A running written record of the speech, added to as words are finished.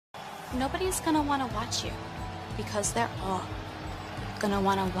nobody's gonna want to watch you because they're all gonna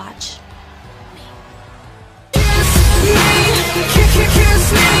want to watch me.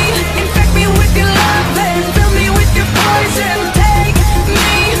 Kiss me, infect me with your love and fill me with your poison. Take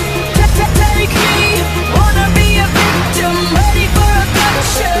me, wanna be a victim, ready for a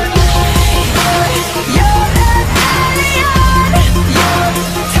gunshot. You're an alien, your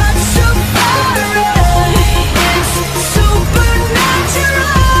touch so fire. It's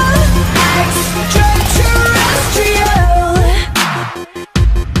supernatural, extraterrestrial.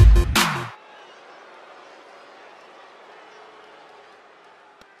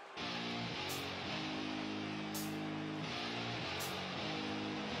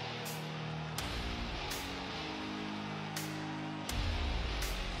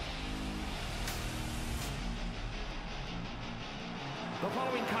 The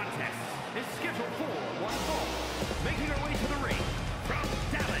following contest is scheduled for one fall. Making her way to the ring from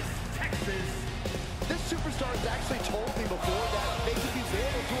Dallas, Texas. This superstar has actually told me before that they could be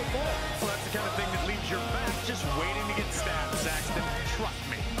fatal to a fall. Well, that's the kind of thing that leaves your back just waiting to get stabbed, Saxton. Trust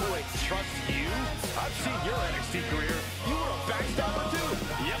me. Wait, trust you? I've seen your NXT career. You were a backstabber too.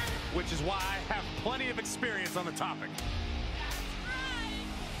 Yep, which is why I have plenty of experience on the topic.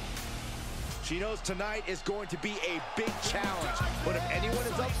 She knows tonight is going to be a big challenge, but if anyone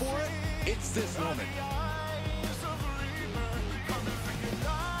is up for it, it's this woman.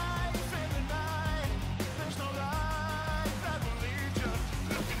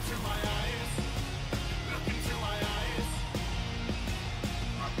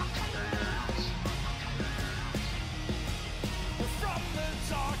 From the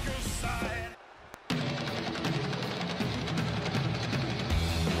darker side.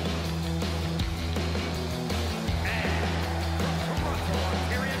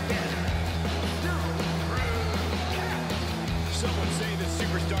 Someone say this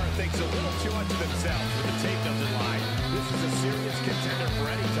superstar thinks a little too much of themselves, but the tape doesn't lie. This is a serious contender for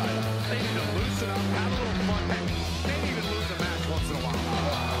any title. They need to loosen up, have a little fun, and maybe even lose a match once in a while.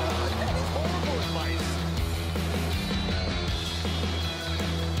 That is horrible advice.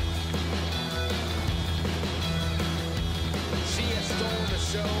 She has stolen the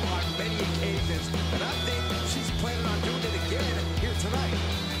show on many occasions, and I think she's planning on doing it again here tonight.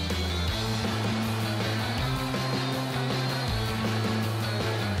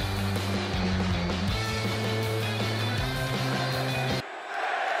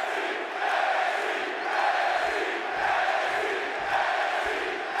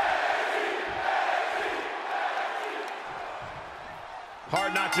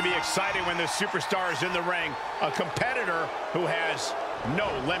 Hard not to be excited when the superstar is in the ring, a competitor who has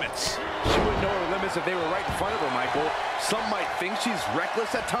no limits. She wouldn't know her limits if they were right in front of her, Michael. Some might think she's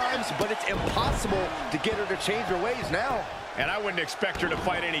reckless at times, but it's impossible to get her to change her ways now. And I wouldn't expect her to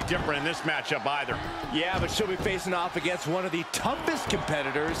fight any different in this matchup either. Yeah, but she'll be facing off against one of the toughest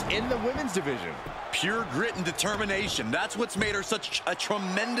competitors in the women's division. Pure grit and determination. That's what's made her such a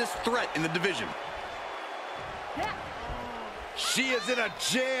tremendous threat in the division. She is in a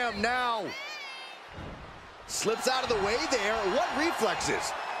jam now. Slips out of the way there. What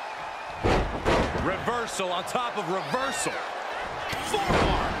reflexes? Reversal on top of reversal.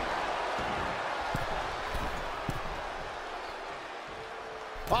 Forearm.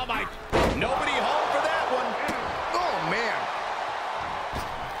 Oh my, nobody home for that one. Oh man.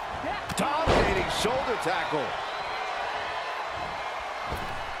 Dominating shoulder tackle.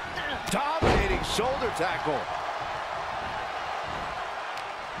 Dominating shoulder tackle.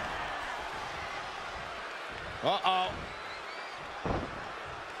 Uh-oh.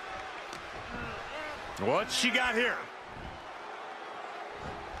 What's she got here?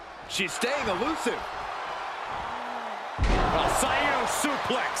 She's staying elusive. Sayo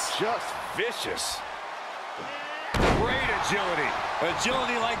suplex. Just vicious. Great agility.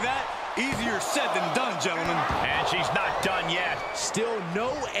 Agility like that, easier said than done, gentlemen. And she's not done yet. Still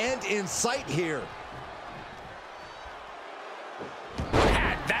no end in sight here.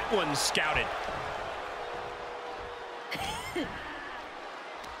 Had that one scouted.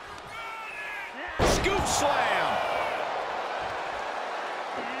 Scoop slam.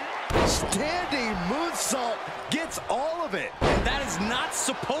 Standing moonsault gets all of it. And that is not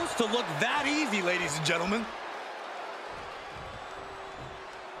supposed to look that easy, ladies and gentlemen.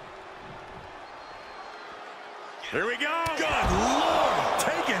 Here we go. Good Lord,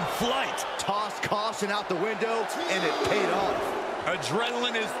 taking flight. Tossed caution out the window, and it paid off.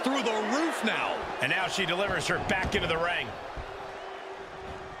 Adrenaline is through the roof now. And now she delivers her back into the ring.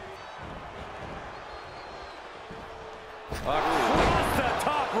 Across the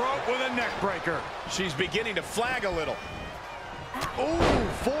top rope with a neck breaker. She's beginning to flag a little. Ooh,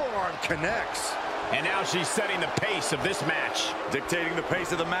 forearm connects. And now she's setting the pace of this match. Dictating the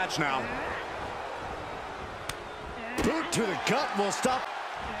pace of the match now. Boot to the gut will stop.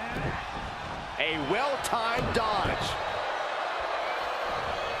 A well-timed dodge.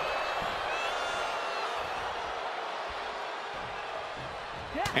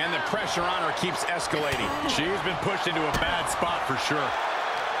 And the pressure on her keeps escalating. She's been pushed into a bad spot for sure.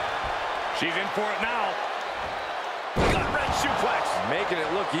 She's in for it now. Gut-wrench suplex. Making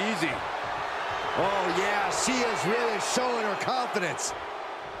it look easy. Oh, yeah, she is really showing her confidence.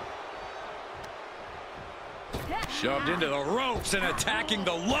 Shoved into the ropes and attacking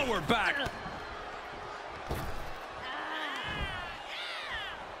the lower back.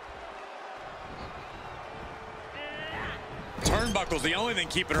 Turnbuckle's the only thing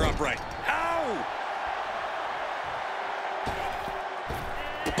keeping her upright. Ow!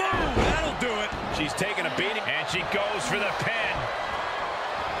 Boom! That'll do it. She's taking a beating, and she goes for the pin.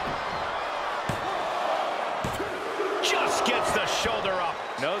 Just gets the shoulder up.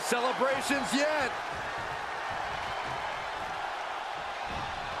 No celebrations yet.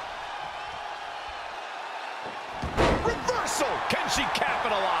 Reversal. Can she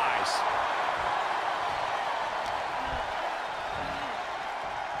capitalize?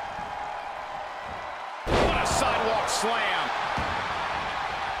 What a sidewalk slam.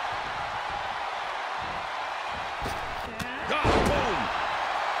 Oh, boom.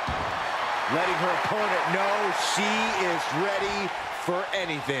 Letting her opponent know she is ready for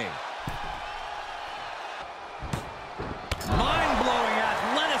anything. Mind-blowing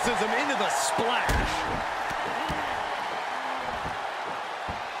athleticism into the splash.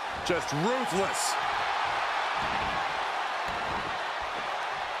 Just ruthless.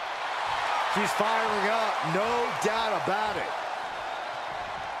 She's firing up, no doubt about it.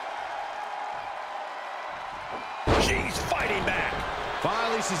 She's fighting back.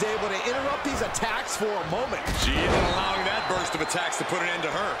 Finally, she's able to interrupt these attacks for a moment. She isn't allowing that burst of attacks to put an end to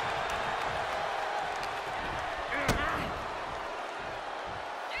her.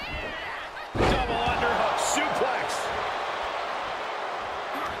 Double underhook suplex.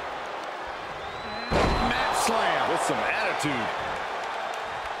 Mat slam with some attitude.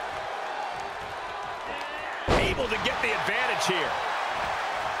 Able to get the advantage here.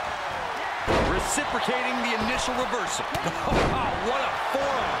 Reciprocating the initial reversal. Oh, what a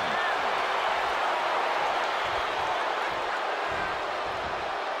forearm.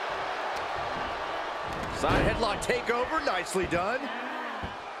 Side headlock takeover, nicely done.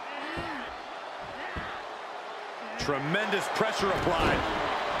 Tremendous pressure applied.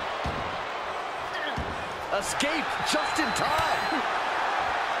 Escape just in time.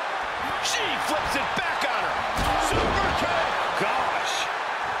 She flips it back on her. Super kick. Gosh.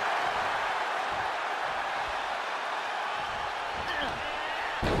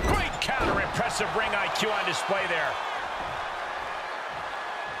 Great counter. Impressive ring IQ on display there.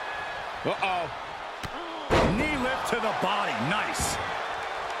 Uh-oh. Knee lift to the body. Nice.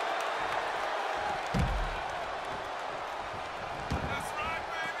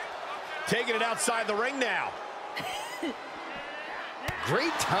 Taking it outside the ring now.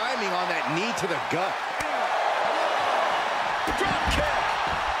 Great timing on that knee to the gut. Drop kick.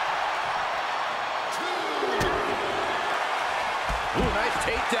 Ooh, nice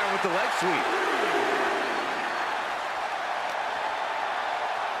takedown with the leg sweep.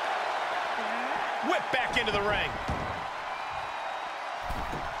 Whip back into the ring.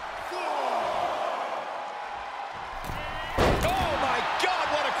 Oh my God,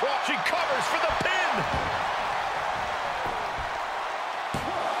 what a cross. She covers for the pin.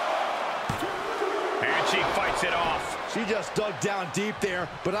 And she fights it off. She just dug down deep there,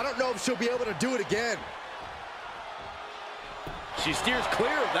 but I don't know if she'll be able to do it again. She steers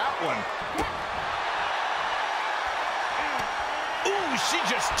clear of that one. Ooh, she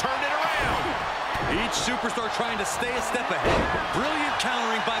just turned it around. Each superstar trying to stay a step ahead. Brilliant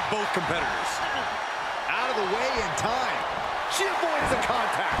countering by both competitors. Out of the way in time. She avoids the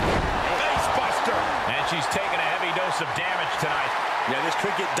contact. Face buster. And she's taking a heavy dose of damage tonight. Yeah, this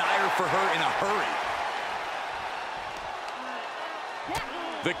could get dire for her in a hurry.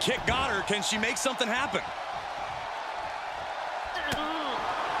 The kick got her. Can she make something happen?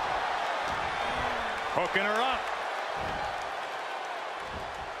 Hooking her up.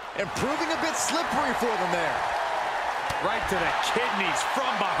 And proving a bit slippery for them there. Right to the kidneys from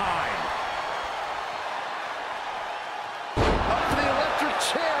behind. Up to the electric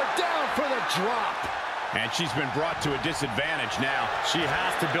chair, down for the drop. And she's been brought to a disadvantage now. She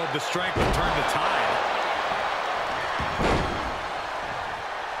has to build the strength to turn the tide.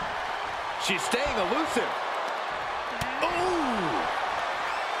 She's staying elusive. Ooh!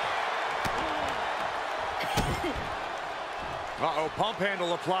 Uh-oh, pump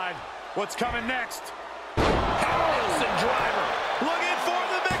handle applied. What's coming next? Harrelson driver. Looking for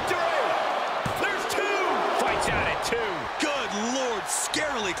the victory. There's two. Fights out at 2. Good Lord,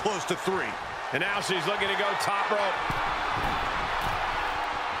 scarily close to 3. And now she's looking to go top rope.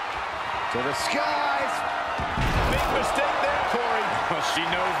 To the skies. Big mistake there, Corey. Well, she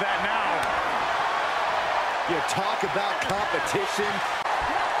knows that now. You talk about competition.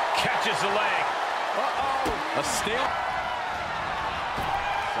 Catches the leg. Uh-oh. A stale.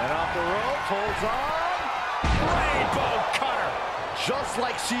 Set off the rope, holds on. Rainbow cutter. Just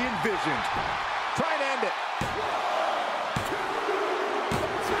like she envisioned. Try and end it.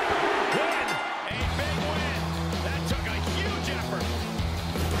 Win. A big win. That took a huge effort.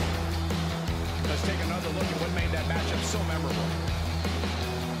 Let's take another look at what made that matchup so memorable.